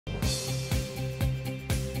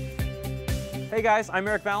Hey guys, I'm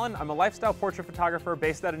Erik Valind. I'm a lifestyle portrait photographer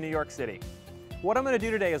based out of New York City. What I'm going to do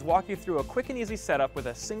today is walk you through a quick and easy setup with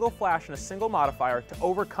a single flash and a single modifier to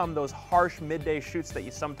overcome those harsh midday shoots that you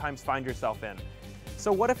sometimes find yourself in.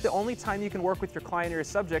 So what if the only time you can work with your client or your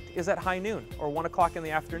subject is at high noon or 1 o'clock in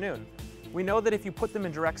the afternoon? We know that if you put them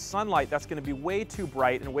in direct sunlight, that's going to be way too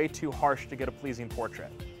bright and way too harsh to get a pleasing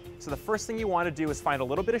portrait. So the first thing you want to do is find a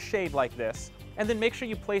little bit of shade like this, and then make sure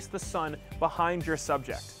you place the sun behind your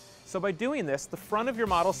subject. So by doing this, the front of your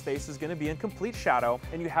model's face is going to be in complete shadow,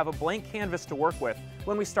 and you have a blank canvas to work with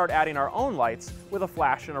when we start adding our own lights with a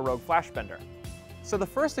flash and a Rogue FlashBender. So the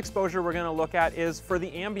first exposure we're going to look at is for the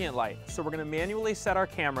ambient light. So we're going to manually set our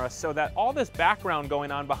camera so that all this background going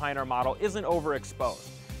on behind our model isn't overexposed.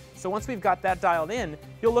 So once we've got that dialed in,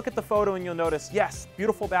 you'll look at the photo and you'll notice, yes,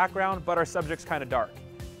 beautiful background, but our subject's kind of dark.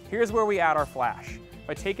 Here's where we add our flash.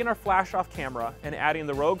 By taking our flash off camera and adding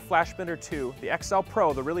the Rogue FlashBender 2, the XL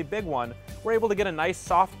Pro, the really big one, we're able to get a nice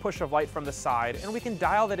soft push of light from the side, and we can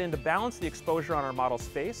dial that in to balance the exposure on our model's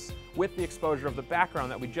face with the exposure of the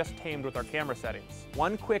background that we just tamed with our camera settings.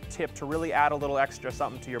 One quick tip to really add a little extra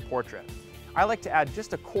something to your portrait. I like to add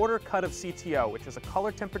just a quarter cut of CTO, which is a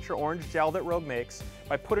color temperature orange gel that Rogue makes.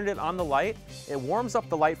 By putting it on the light, it warms up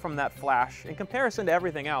the light from that flash in comparison to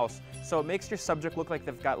everything else, so it makes your subject look like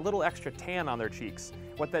they've got a little extra tan on their cheeks.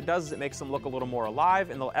 What that does is it makes them look a little more alive,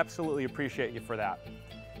 and they'll absolutely appreciate you for that.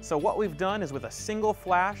 So what we've done is with a single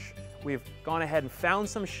flash, we've gone ahead and found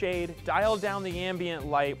some shade, dialed down the ambient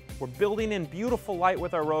light, we're building in beautiful light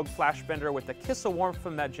with our Rogue FlashBender with a kiss of warmth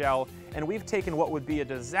from that gel, and we've taken what would be a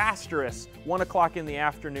disastrous 1 o'clock in the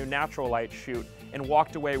afternoon natural light shoot and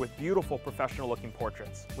walked away with beautiful professional looking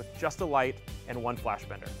portraits with just a light and one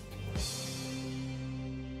FlashBender.